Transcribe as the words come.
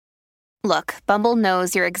Look, Bumble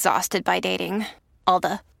knows you're exhausted by dating. All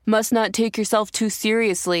the must not take yourself too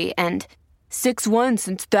seriously and 6'1"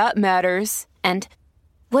 since that matters. And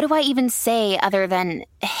what do I even say other than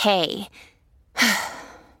hey?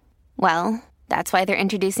 Well, that's why they're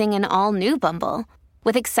introducing an all-new Bumble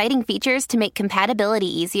with exciting features to make compatibility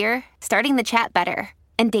easier, starting the chat better,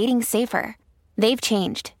 and dating safer. They've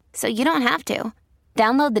changed, so you don't have to.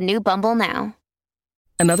 Download the new Bumble now.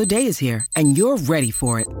 Another day is here, and you're ready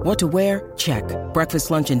for it. What to wear? Check.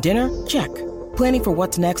 Breakfast, lunch, and dinner? Check. Planning for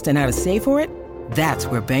what's next and how to save for it? That's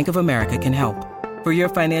where Bank of America can help. For your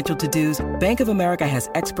financial to-dos, Bank of America has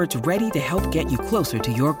experts ready to help get you closer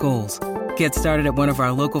to your goals. Get started at one of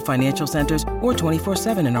our local financial centers or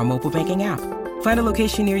 24/7 in our mobile banking app. Find a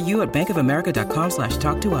location near you at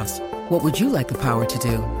bankofamerica.com/talktous. What would you like the power to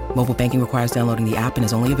do? Mobile banking requires downloading the app and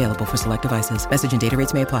is only available for select devices. Message and data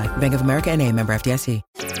rates may apply. Bank of America N.A., member FDIC.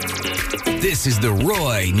 This is the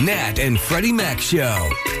Roy, Nat, and Freddie Mac Show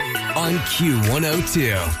on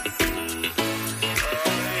Q102.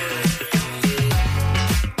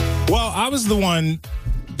 Well, I was the one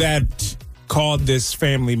that called this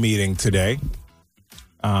family meeting today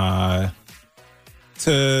to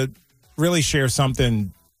really share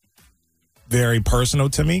something very personal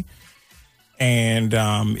to me. And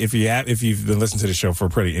if you've been listening to the show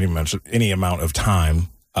for any amount of time,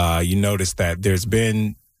 you notice that there's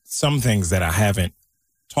been some things that I haven't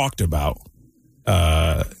talked about,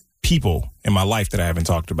 people in my life that I haven't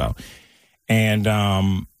talked about. And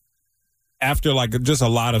after just a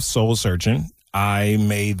lot of soul searching, I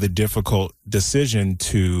made the difficult decision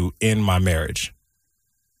to end my marriage.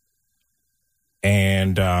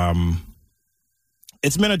 And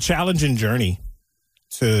it's been a challenging journey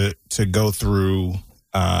to go through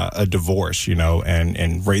a divorce,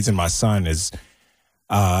 and raising my son is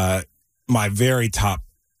my very top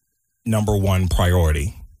number one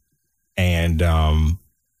priority. And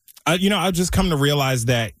I've just come to realize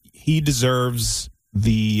that he deserves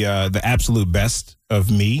the absolute best of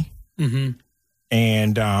me. Mm-hmm.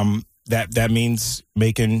 And that means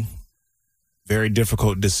making very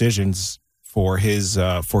difficult decisions for his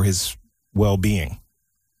well-being.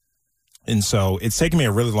 And so it's taken me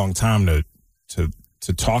a really long time to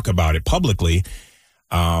talk about it publicly,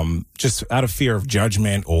 just out of fear of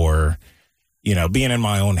judgment or, being in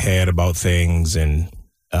my own head about things. And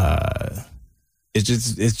it's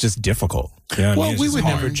just difficult. You know what I mean? We would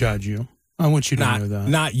never judge you. I want you to know that.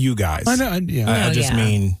 Not you guys. I know. Yeah. I just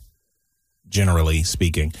mean generally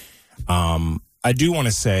speaking. I do want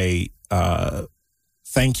to say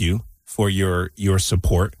thank you for your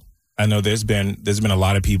support. I know there's been a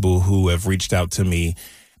lot of people who have reached out to me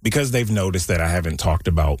because they've noticed that I haven't talked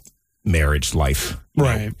about marriage life.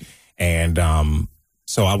 Right. And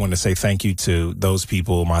so I want to say thank you to those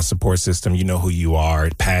people, my support system. You know who you are.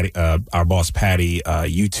 Patty, our boss, Patty,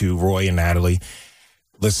 you two, Roy and Natalie,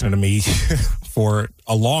 listening to me for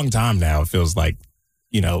a long time now. It feels like,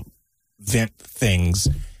 vent things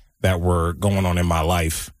that were going on in my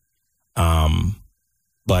life.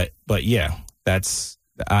 But yeah,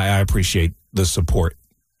 I appreciate the support,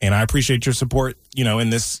 and I appreciate your support, in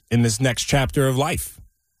this next chapter of life,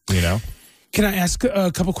 Can I ask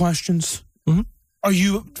a couple questions? Mm-hmm. Are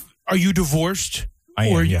you divorced? I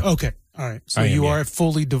am, yeah. Okay. All right. So you are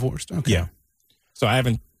fully divorced. Okay. Yeah. So I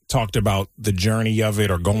haven't talked about the journey of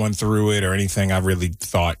it or going through it or anything. I really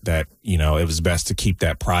thought that, it was best to keep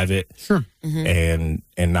that private. Sure. Mm-hmm.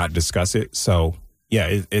 and not discuss it. So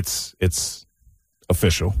yeah, it's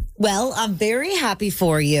official. Well, I'm very happy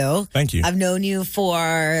for you. Thank you. I've known you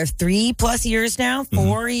for 3+ years now,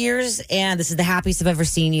 4 years, and this is the happiest I've ever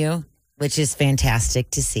seen you, which is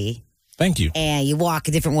fantastic to see. Thank you. And you walk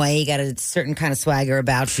a different way. You got a certain kind of swagger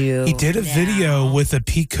about you. He did a video with a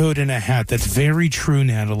pea coat and a hat. That's very true,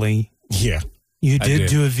 Natalie. Yeah. You did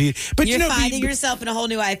do a video. But you're finding yourself in a whole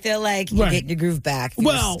new way. I feel like you're getting your groove back.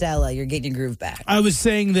 You're Stella, you're getting your groove back. I was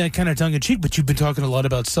saying that kind of tongue-in-cheek, but you've been talking a lot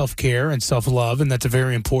about self-care and self-love, and that's a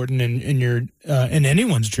very important in your in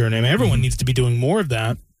anyone's journey. I mean, everyone needs to be doing more of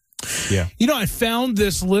that. Yeah. I found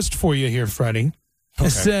this list for you here, Freddie. Okay.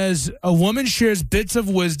 It says, a woman shares bits of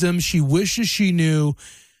wisdom she wishes she knew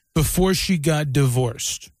before she got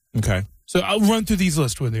divorced. Okay. So I'll run through these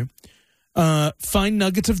lists with you. Find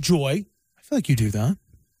nuggets of joy. I feel like you do that.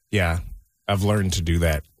 Yeah, I've learned to do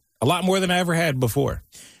that a lot more than I ever had before.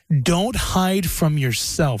 Don't hide from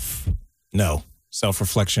yourself. No.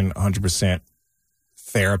 Self-reflection, 100%.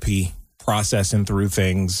 Therapy, processing through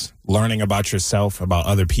things, learning about yourself, about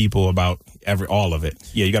other people, about all of it.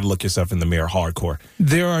 Yeah, you got to look yourself in the mirror hardcore.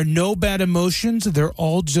 There are no bad emotions. They're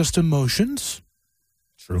all just emotions.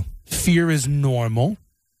 True. Fear is normal.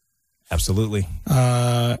 Absolutely.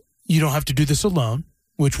 you don't have to do this alone,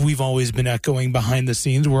 which we've always been echoing behind the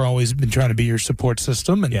scenes. We're always been trying to be your support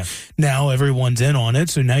system, and now everyone's in on it.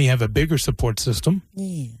 So now you have a bigger support system.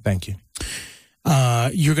 Thank you.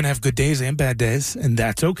 You're going to have good days and bad days, and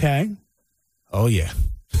that's okay. Oh, yeah.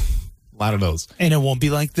 A lot of those. And it won't be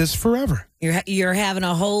like this forever. You're having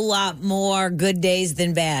a whole lot more good days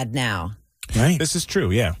than bad now. Right. This is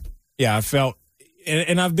true. Yeah. Yeah. I felt,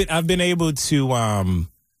 and I've been able to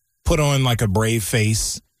put on like a brave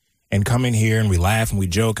face and come in here and we laugh and we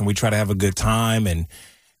joke and we try to have a good time. And,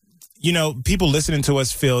 you know, people listening to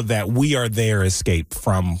us feel that we are their escape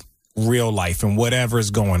from real life and whatever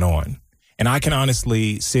is going on. And I can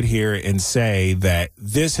honestly sit here and say that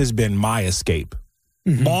this has been my escape.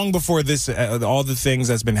 Long before this, all the things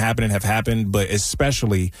that's been happening have happened, but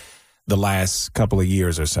especially the last couple of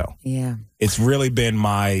years or so. Yeah. It's really been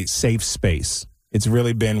my safe space. It's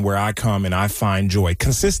really been where I come and I find joy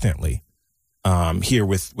consistently here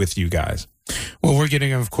with you guys. Well, we're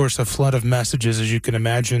getting, of course, a flood of messages, as you can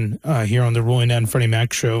imagine, here on the Roy, Nat, and Freddie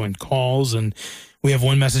Mac show, and calls. And we have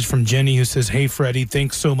one message from Jenny who says, "Hey, Freddie,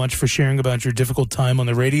 thanks so much for sharing about your difficult time on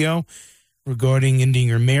the radio regarding ending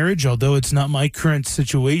your marriage. Although it's not my current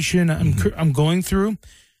situation I'm going through,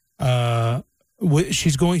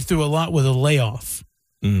 she's going through a lot with a layoff.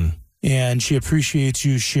 And she appreciates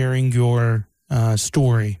you sharing your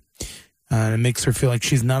story. And it makes her feel like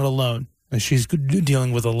she's not alone. She's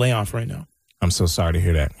dealing with a layoff right now." I'm so sorry to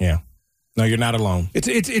hear that. Yeah. No, you're not alone.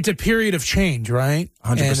 It's a period of change, right?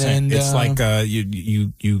 100%. It's like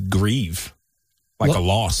you grieve like a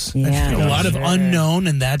loss. Yeah, a lot of unknown,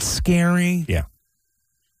 and that's scary. Yeah.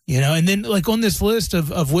 You know, and then like on this list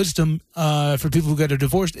of wisdom for people who got a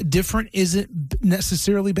divorce, different isn't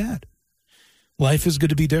necessarily bad. Life is going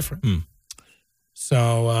to be different.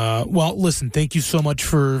 So, well, listen, thank you so much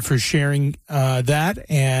for sharing that.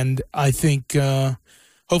 And I think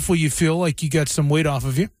hopefully you feel like you got some weight off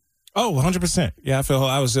of you. Oh, 100%. Yeah,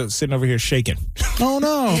 I was sitting over here shaking. Oh,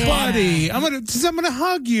 no, buddy. I'm gonna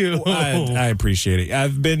hug you. I appreciate it.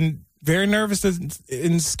 I've been very nervous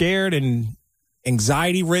and scared and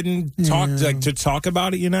anxiety-ridden to talk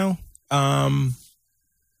about it, you know? And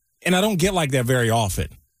I don't get like that very often.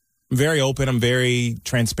 I'm very open. I'm very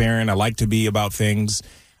transparent. I like to be about things,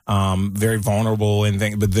 very vulnerable and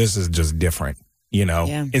things, but this is just different, you know?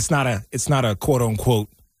 Yeah. It's not a quote-unquote,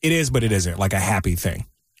 it is, but it isn't, like a happy thing.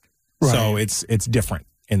 Right. So it's different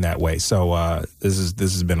in that way. So this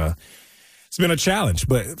has been a challenge,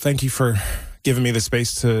 but thank you for giving me the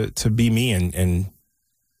space to be me and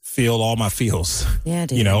feel all my feels. Yeah,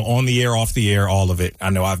 dude. You know, on the air, off the air, all of it. I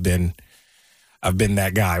know I've been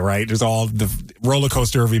that guy, right? There's all the roller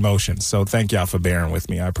coaster of emotions. So thank y'all for bearing with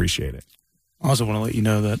me. I appreciate it. I also want to let you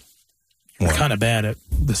know that you're kind of bad at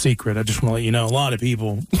the secret. I just want to let you know a lot of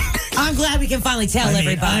people. I'm glad we can finally tell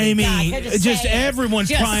everybody. I mean, God, just everyone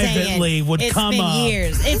privately would come up.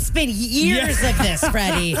 It's been years of this,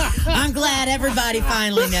 Freddie. I'm glad everybody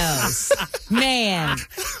finally knows. Man.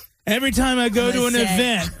 Every time I go to an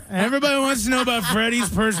event, everybody wants to know about Freddie's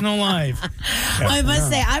personal life. I must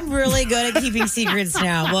say, I'm really good at keeping secrets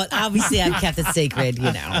now. Well, obviously, I've kept it sacred,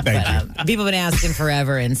 you know. Thank you. People have been asking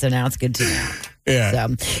forever, and so now it's good to know. Yeah.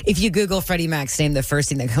 So, if you Google Freddie Mac's name, the first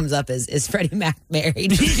thing that comes up is Freddie Mac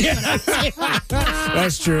married?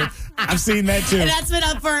 That's true. I've seen that too. And that's been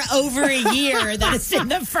up for over a year. That has been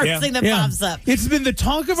the first thing that pops up. It's been the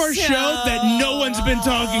talk of our show that no one's been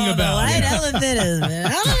talking about. The white elephant is.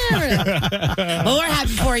 Well, we're happy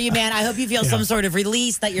for you, man. I hope you feel some sort of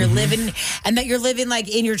release that you're living and that you're living like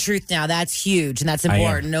in your truth now. That's huge and that's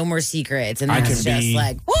important. No more secrets. And that's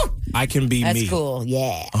woo! I can be that's me. That's cool.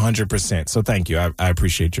 Yeah. 100%. So thank you. I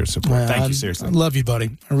appreciate your support. Thank you, seriously. I love you,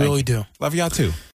 buddy. I really do. Love y'all too.